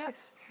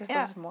cadeautjes. Dus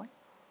dat is mooi.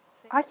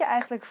 Had je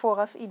eigenlijk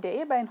vooraf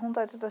ideeën bij een hond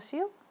uit het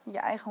asiel? Je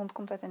eigen hond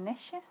komt uit een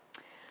nestje.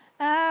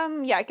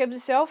 Ja, ik heb er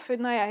zelf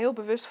heel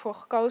bewust voor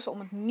gekozen om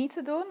het niet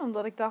te doen.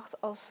 Omdat ik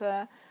dacht,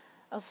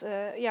 als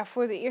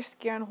voor de eerste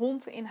keer een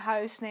hond in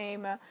huis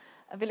nemen,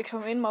 wil ik zo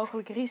min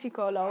mogelijk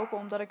risico lopen.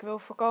 Omdat ik wil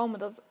voorkomen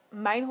dat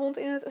mijn hond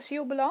in het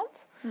asiel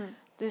belandt.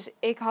 Dus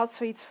ik had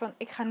zoiets van,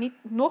 ik ga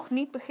nog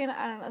niet beginnen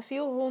aan een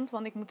asielhond,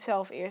 want ik moet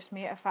zelf eerst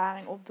meer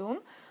ervaring opdoen.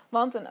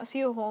 Want een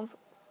asielhond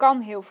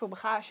kan heel veel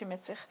bagage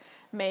met zich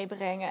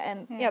meebrengen.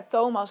 En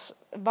Thomas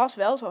was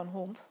wel zo'n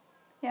hond.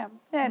 Ja,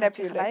 daar heb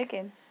je gelijk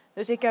in.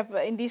 Dus ik heb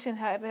in die zin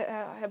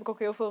heb ik ook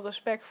heel veel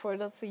respect voor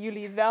dat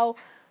jullie het wel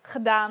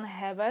gedaan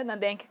hebben. Dan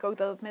denk ik ook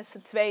dat het met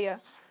z'n tweeën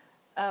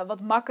wat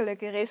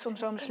makkelijker is om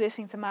zo'n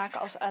beslissing te maken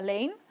als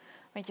alleen.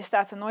 Want je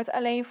staat er nooit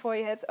alleen voor.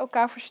 Je hebt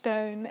elkaar voor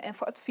steun en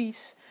voor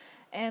advies.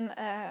 En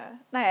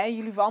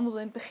jullie wandelden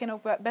in het begin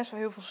ook best wel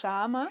heel veel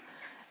samen.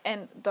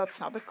 En dat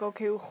snap ik ook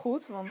heel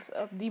goed. Want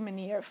op die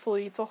manier voel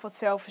je je toch wat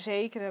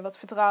zelfverzekerder, wat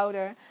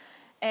vertrouwder.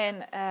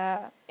 En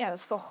dat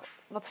is toch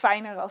wat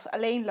fijner als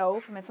alleen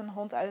lopen met een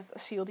hond uit het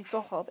asiel die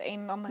toch wel het een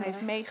en ander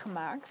heeft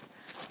meegemaakt.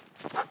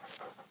 Ben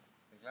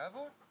je klaar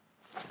voor?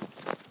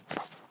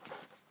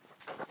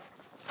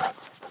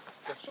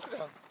 Ja, zoek het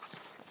dan.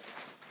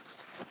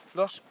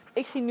 Los.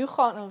 Ik zie nu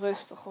gewoon een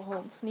rustige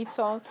hond. Niet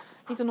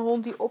een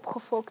hond die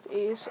opgefokt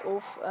is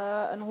of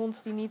een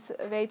hond die niet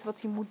weet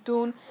wat hij moet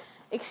doen.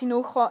 Ik zie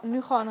nu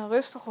gewoon een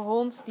rustige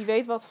hond die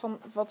weet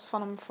wat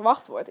van hem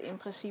verwacht wordt in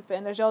principe.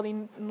 En daar zal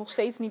hij nog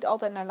steeds niet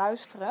altijd naar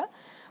luisteren.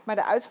 Maar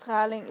de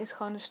uitstraling is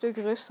gewoon een stuk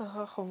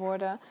rustiger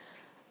geworden.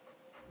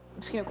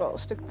 Misschien ook wel een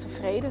stuk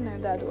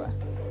tevredener daardoor.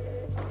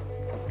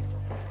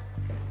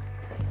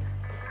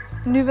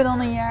 Nu we dan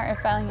een jaar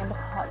ervaring hebben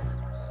gehad.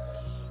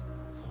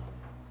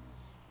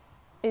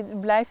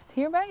 Blijft het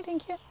hierbij,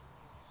 denk je?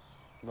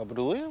 Wat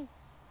bedoel je?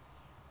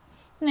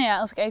 Nou ja,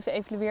 als ik even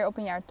evalueer op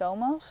een jaar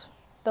Thomas.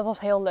 dat was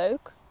heel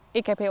leuk.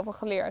 Ik heb heel veel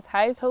geleerd.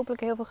 Hij heeft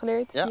hopelijk heel veel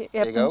geleerd. Ja, Je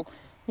hebt ik hem, ook.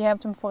 Je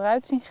hebt hem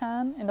vooruit zien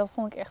gaan en dat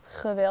vond ik echt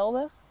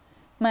geweldig.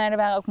 Maar er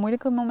waren ook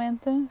moeilijke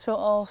momenten,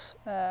 zoals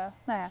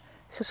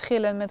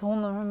geschillen met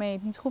honden waarmee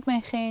het niet goed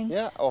mee ging.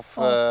 Ja, of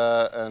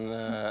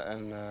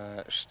een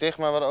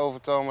stigma wat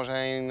over Thomas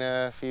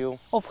heen viel.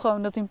 Of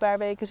gewoon dat hij een paar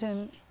weken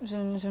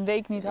zijn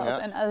week niet had Ja,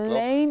 en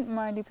alleen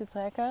maar liep te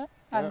trekken.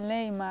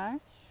 Alleen maar.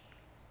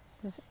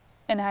 Dus,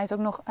 en hij is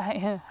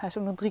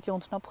ook nog 3 keer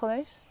ontsnapt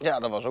geweest. Ja,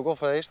 dat was ook al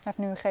feest. Hij heeft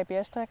nu een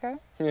GPS-trekker.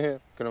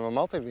 Kunnen we hem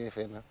altijd weer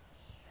vinden.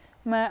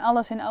 Maar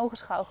alles in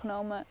ogenschouw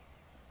genomen,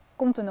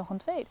 komt er nog een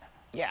tweede.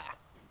 Ja,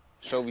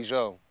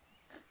 sowieso.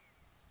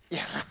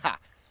 Ja,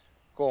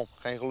 kom,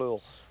 geen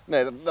gelul.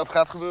 Nee, dat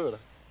gaat gebeuren.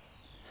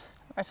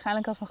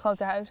 Waarschijnlijk als we een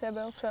groter huis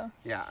hebben of zo.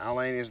 Ja,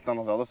 alleen is het dan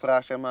nog wel de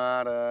vraag, zeg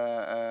maar,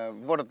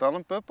 wordt het dan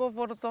een pup of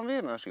wordt het dan weer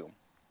een asiel?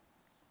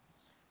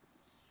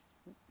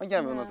 Want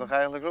jij wil het toch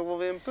eigenlijk ook wel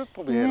weer een pup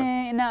proberen?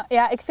 Nee, nou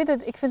ja, ik vind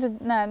het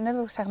net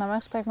wat ik zeg, na mijn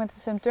gesprek met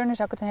Sam Turner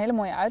zou ik het een hele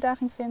mooie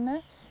uitdaging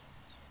vinden.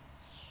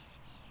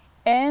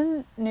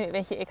 En nu,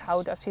 weet je, ik hou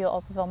het asiel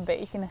altijd wel een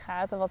beetje in de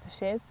gaten wat er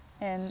zit.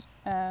 En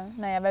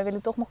wij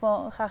willen toch nog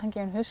wel graag een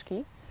keer een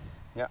husky.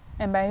 Ja.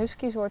 En bij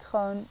huskies wordt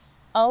gewoon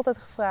altijd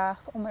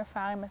gevraagd om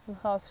ervaring met het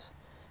ras.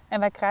 En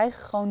wij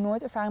krijgen gewoon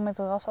nooit ervaring met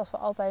het ras als we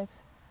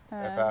altijd...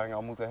 ervaring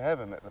al moeten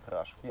hebben met het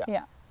ras.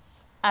 Ja.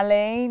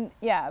 Alleen,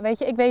 ja, weet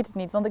je, ik weet het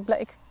niet. Want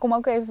ik kom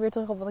ook even weer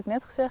terug op wat ik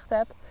net gezegd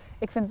heb.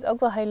 Ik vind het ook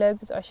wel heel leuk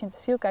dat als je in het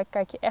asiel kijkt,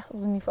 kijk je echt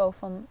op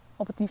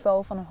het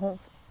niveau van een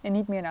hond. En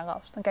niet meer naar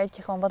ras. Dan kijk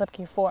je gewoon, wat heb ik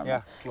hier voor me?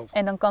 Ja, klopt.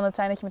 En dan kan het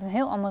zijn dat je met een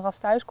heel ander ras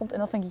thuis komt. En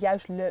dat vind ik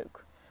juist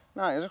leuk.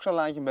 Nou, dus ik zal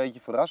Laantje een beetje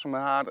verrassen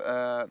met haar,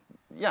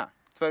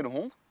 tweede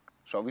hond.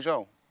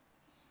 Sowieso.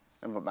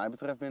 En wat mij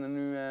betreft binnen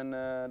nu en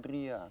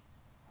 3 jaar.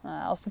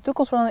 Als de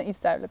toekomstplannen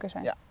iets duidelijker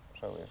zijn. Ja,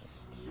 zo is het.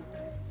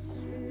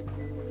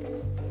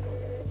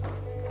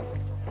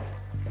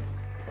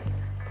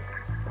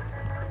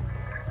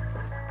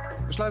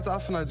 We sluiten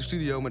af vanuit de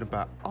studio met een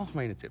paar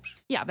algemene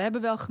tips. Ja, we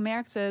hebben wel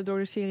gemerkt door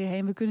de serie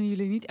heen, we kunnen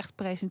jullie niet echt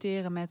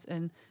presenteren met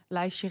een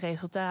lijstje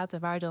resultaten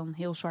waar dan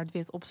heel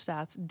zwart-wit op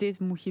staat. Dit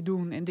moet je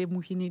doen en dit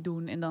moet je niet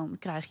doen en dan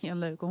krijg je een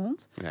leuke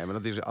hond. Nee, maar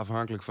dat is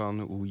afhankelijk van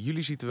hoe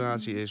jullie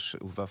situatie is,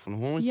 wat voor een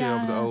hondje je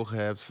op het oog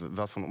hebt,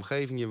 wat voor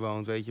omgeving je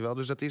woont, weet je wel.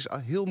 Dus dat is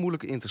heel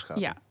moeilijk in te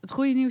schatten. Ja, het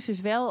goede nieuws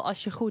is wel,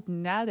 als je goed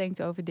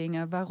nadenkt over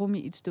dingen, waarom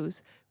je iets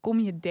doet, kom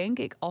je denk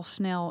ik al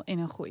snel in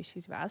een goede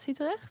situatie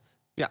terecht.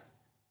 Ja.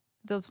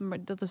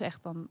 Dat is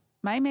echt dan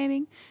mijn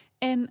mening.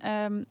 En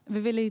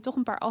we willen je toch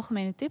een paar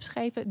algemene tips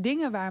geven.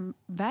 Dingen waar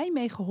wij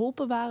mee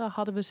geholpen waren,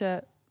 hadden we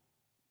ze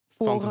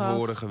vooraf... Van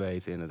tevoren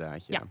geweten,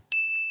 inderdaad. Ja.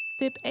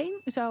 Tip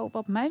 1 zou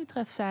wat mij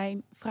betreft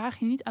zijn, vraag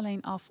je niet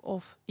alleen af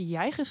of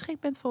jij geschikt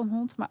bent voor een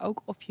hond, maar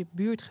ook of je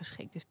buurt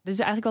geschikt is. Dit is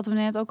eigenlijk wat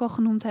we net ook al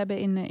genoemd hebben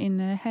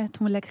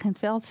toen we lekker in het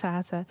veld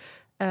zaten.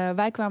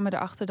 Wij kwamen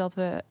erachter dat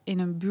we in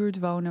een buurt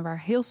wonen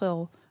waar heel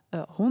veel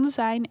honden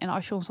zijn. En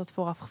als je ons dat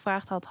vooraf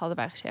gevraagd had, hadden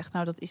wij gezegd,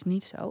 nou dat is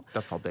niet zo.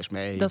 Dat valt best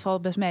mee. Dat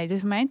valt best mee.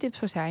 Dus mijn tip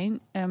zou zijn,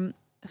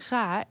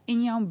 ga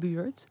in jouw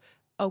buurt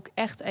ook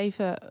echt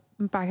even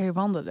een paar keer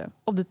wandelen.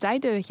 Op de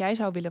tijden dat jij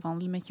zou willen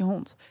wandelen met je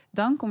hond.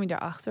 Dan kom je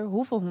erachter,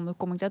 hoeveel honden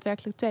kom ik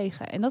daadwerkelijk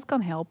tegen. En dat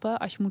kan helpen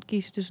als je moet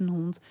kiezen tussen een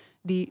hond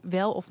die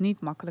wel of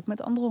niet makkelijk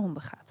met andere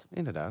honden gaat.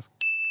 Inderdaad.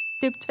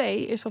 Tip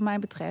 2 is wat mij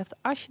betreft,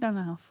 als je dan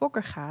naar een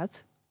fokker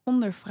gaat,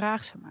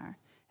 ondervraag ze maar.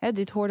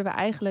 Dit hoorden we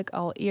eigenlijk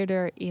al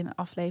eerder in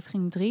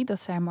aflevering 3. Dat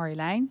zei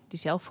Marjolein, die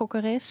zelf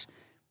fokker is.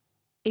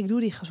 Ik doe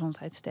die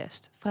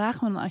gezondheidstest.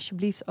 Vraag me dan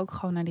alsjeblieft ook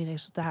gewoon naar die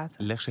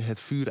resultaten. Leg ze het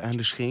vuur aan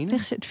de schenen?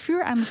 Leg ze het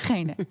vuur aan de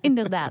schenen,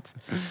 inderdaad.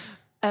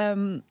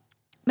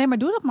 Nee, maar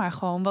doe dat maar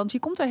gewoon. Want je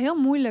komt er heel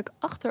moeilijk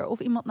achter of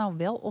iemand nou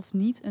wel of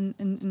niet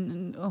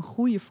een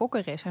goede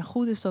fokker is. En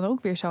goed is dan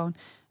ook weer zo'n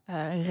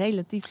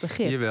relatief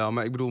begrip. Jawel,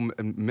 maar ik bedoel,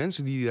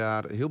 mensen die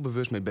daar heel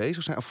bewust mee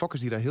bezig zijn, of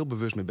fokkers die daar heel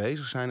bewust mee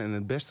bezig zijn en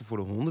het beste voor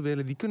de honden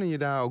willen, die kunnen je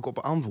daar ook op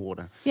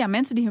antwoorden. Ja,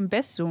 mensen die hun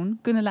best doen,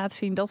 kunnen laten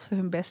zien dat ze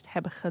hun best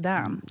hebben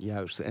gedaan.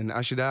 Juist. En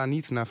als je daar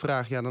niet naar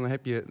vraagt, ja, dan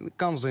heb je de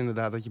kans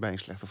inderdaad dat je bij een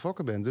slechte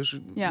fokker bent. Dus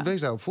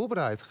wees daarop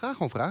voorbereid. Ga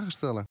gewoon vragen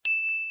stellen.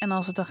 En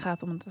als het dan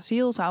gaat om het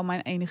asiel, zou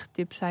mijn enige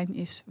tip zijn,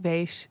 is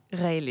wees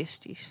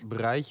realistisch.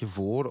 Bereid je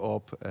voor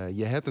op,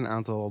 je hebt een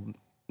aantal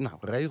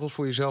regels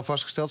voor jezelf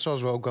vastgesteld,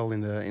 zoals we ook al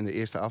in de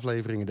eerste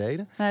afleveringen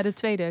deden. De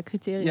tweede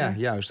criteria. Ja,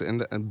 juist.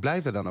 En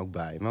blijf er dan ook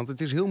bij. Want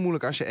het is heel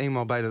moeilijk als je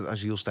eenmaal bij dat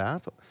asiel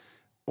staat,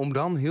 om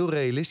dan heel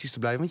realistisch te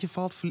blijven. Want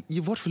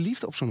je wordt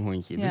verliefd op zo'n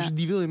hondje. Ja. Dus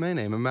die wil je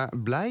meenemen. Maar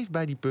blijf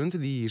bij die punten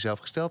die je jezelf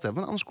gesteld hebt.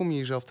 Want anders kom je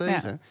jezelf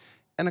tegen. Ja.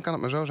 En dan kan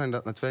het maar zo zijn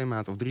dat na 2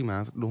 maanden of 3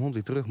 maanden de hond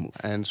weer terug moet.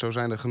 En zo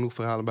zijn er genoeg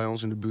verhalen. Bij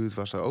ons in de buurt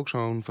was er ook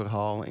zo'n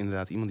verhaal.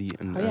 Inderdaad, iemand die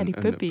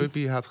een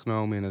puppy had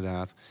genomen,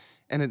 inderdaad.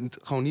 En het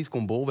gewoon niet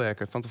kon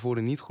bolwerken. Van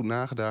tevoren niet goed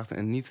nagedacht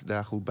en niet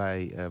daar goed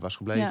bij was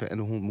gebleven. Ja. En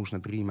de hond moest na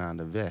 3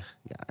 maanden weg.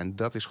 Ja, en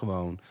dat is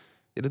gewoon...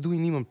 Ja, daar doe je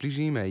niemand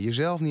plezier mee.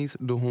 Jezelf niet,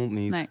 de hond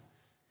niet. Nee.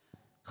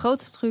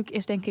 Grootste truc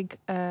is denk ik,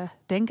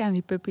 denk aan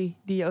die puppy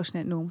die Joost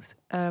net noemt.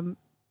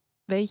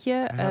 weet je.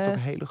 Hij had ook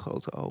hele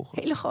grote ogen.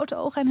 Hele grote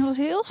ogen en hij was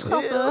heel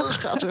schattig. Heel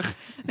schattig.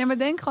 Nee, maar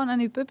denk gewoon aan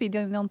die puppy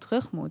die dan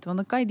terug moet. Want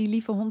dan kan je die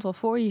lieve hond wel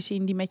voor je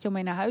zien die met jou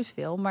mee naar huis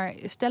wil. Maar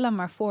stel hem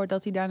maar voor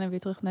dat hij daarna weer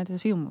terug naar het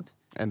asiel moet.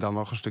 En dan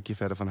nog een stukje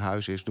verder van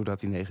huis is,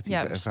 doordat hij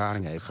negatieve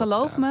ervaring heeft.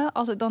 Geloof me,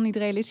 als het dan niet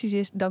realistisch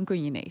is, dan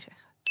kun je nee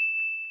zeggen.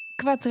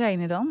 Qua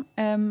trainen dan.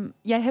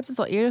 Jij hebt het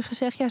al eerder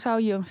gezegd. Jij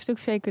zou je een stuk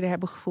zekerder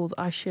hebben gevoeld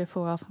als je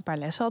vooraf een paar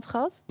lessen had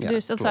gehad. Ja,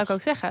 dus dat klopt. zou ik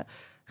ook zeggen.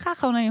 Ga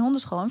gewoon naar je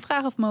hondenschool en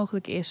vraag of het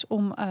mogelijk is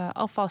om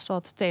alvast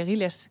wat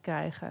theorieles te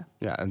krijgen.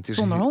 Ja, en het is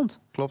zonder hond.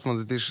 Klopt,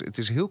 want het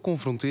is heel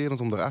confronterend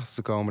om erachter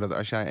te komen dat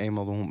als jij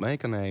eenmaal de hond mee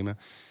kan nemen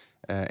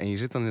en je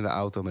zit dan in de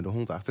auto met de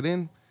hond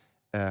achterin.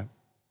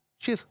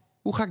 Shit,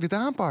 hoe ga ik dit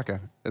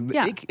aanpakken?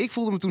 Ja. Ik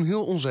voelde me toen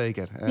heel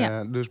onzeker.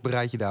 Ja. Dus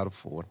bereid je daarop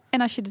voor.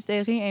 En als je de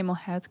theorie eenmaal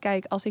hebt,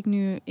 kijk, als ik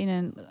nu in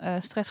een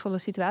stressvolle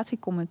situatie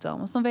kom met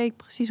Thomas, dan weet ik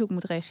precies hoe ik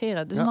moet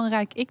reageren. Dus dan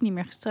raak ik niet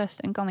meer gestrest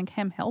en kan ik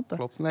hem helpen.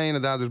 Klopt. Nee,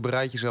 inderdaad. Dus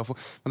bereid jezelf voor.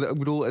 Want ik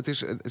bedoel, het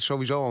is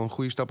sowieso al een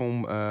goede stap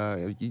om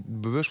je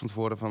bewust van te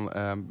worden van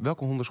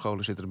welke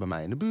hondenscholen zitten er bij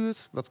mij in de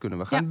buurt? Wat kunnen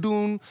we gaan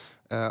doen?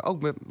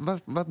 Ook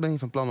wat ben je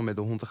van plan om met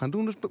de hond te gaan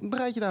doen? Dus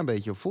bereid je daar een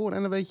beetje op voor.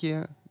 En dan weet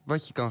je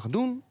wat je kan gaan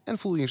doen. En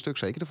voel je een stuk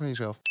zekerder van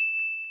jezelf.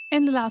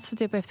 En de laatste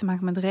tip heeft te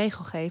maken met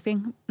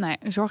regelgeving. Nou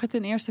ja, zorg er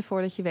ten eerste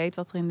voor dat je weet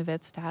wat er in de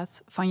wet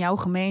staat van jouw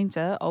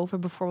gemeente over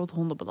bijvoorbeeld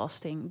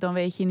hondenbelasting. Dan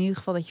weet je in ieder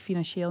geval dat je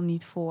financieel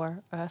niet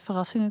voor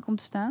verrassingen komt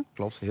te staan.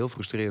 Klopt, heel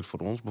frustrerend voor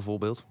ons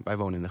bijvoorbeeld. Wij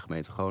wonen in de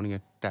gemeente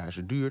Groningen. Daar is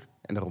het duur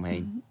en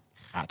daaromheen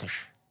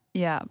gratis.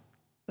 Ja,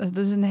 dat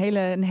is een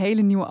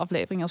hele nieuwe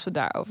aflevering als we het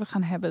daarover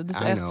gaan hebben. Dat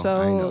is echt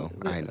zo.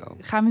 I know.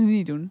 Gaan we nu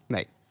niet doen.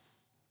 Nee.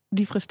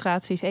 Die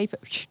frustratie is even.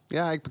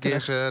 Ja, ik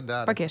parkeer ze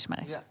daar. Parkeer ze maar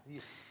even. Ja,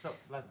 hier. Zo,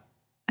 blijf maar.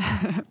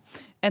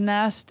 En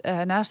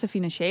naast de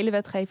financiële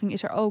wetgeving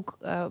is er ook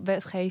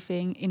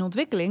wetgeving in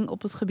ontwikkeling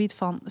op het gebied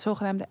van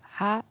zogenaamde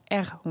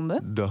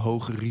HR-honden. De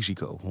hoge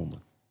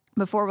risicohonden.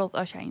 Bijvoorbeeld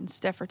als jij een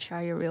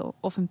Staffordshire wil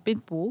of een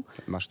Pitbull.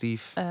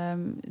 Mastief.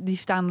 Die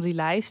staan op die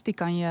lijst. Die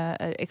kan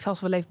je, ik zal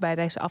ze wel even bij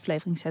deze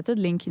aflevering zetten,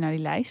 het linkje naar die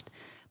lijst.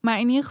 Maar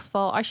in ieder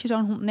geval, als je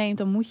zo'n hond neemt,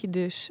 dan moet je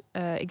dus,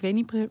 ik weet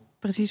niet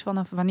precies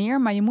vanaf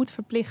wanneer, maar je moet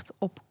verplicht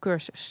op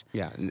cursus.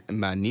 Ja,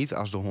 maar niet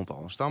als de hond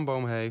al een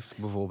stamboom heeft,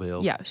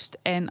 bijvoorbeeld. Juist.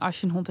 En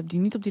als je een hond hebt die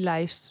niet op die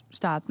lijst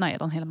staat, nou ja,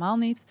 dan helemaal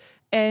niet.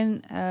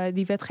 En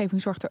die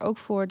wetgeving zorgt er ook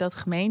voor dat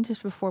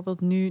gemeentes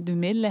bijvoorbeeld nu de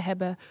middelen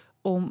hebben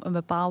om een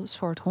bepaald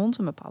soort hond,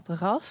 een bepaald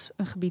ras,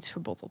 een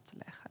gebiedsverbod op te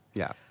leggen.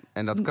 Ja,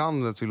 en dat kan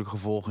natuurlijk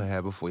gevolgen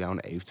hebben voor jouw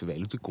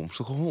eventuele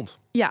toekomstige hond.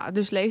 Ja,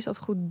 dus lees dat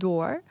goed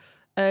door.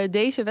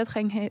 Deze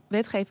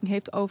wetgeving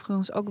heeft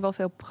overigens ook wel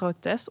veel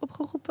protest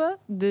opgeroepen.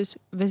 Dus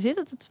we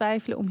zitten te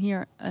twijfelen om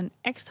hier een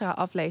extra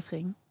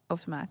aflevering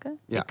over te maken.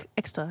 Ja.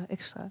 Extra.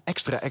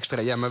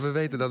 Ja, maar we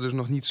weten dat dus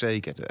nog niet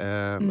zeker.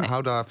 Nee.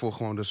 Hou daarvoor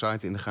gewoon de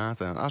site in de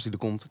gaten. En als hij er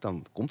komt,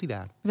 dan komt hij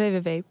daar.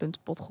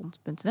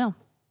 www.potgrond.nl.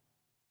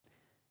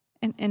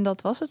 En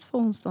dat was het voor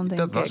ons dan,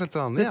 denk ik. Dat was het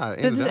dan, ja,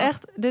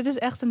 inderdaad. Dit is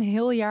echt een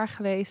heel jaar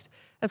geweest.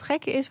 Het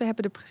gekke is, we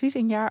hebben er precies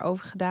een jaar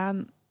over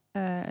gedaan,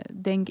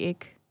 denk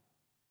ik,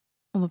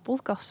 om de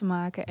podcast te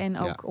maken en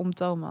ook om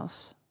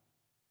Thomas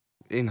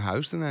in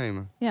huis te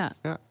nemen. Ja.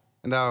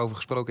 En daarover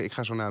gesproken, ik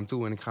ga zo naar hem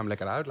toe en ik ga hem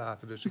lekker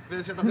uitlaten. Dus ik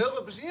wens je nog heel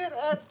veel plezier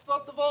en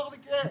tot de volgende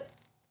keer.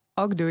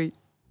 Ook doei.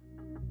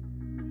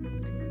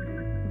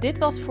 Dit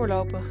was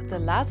voorlopig de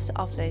laatste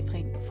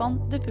aflevering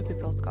van de Puppy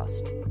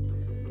Podcast.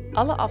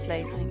 Alle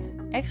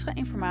afleveringen, extra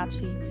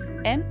informatie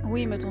en hoe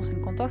je met ons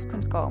in contact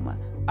kunt komen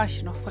als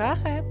je nog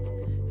vragen hebt,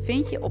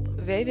 vind je op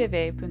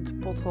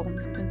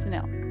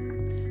www.potgrond.nl.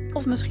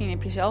 Of misschien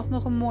heb je zelf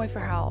nog een mooi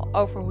verhaal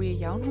over hoe je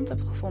jouw hond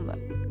hebt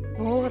gevonden.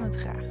 We horen het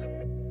graag.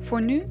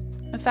 Voor nu,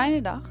 een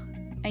fijne dag.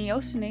 En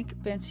Joost en ik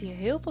wensen je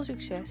heel veel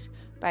succes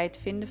bij het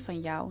vinden van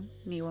jouw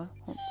nieuwe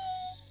hond.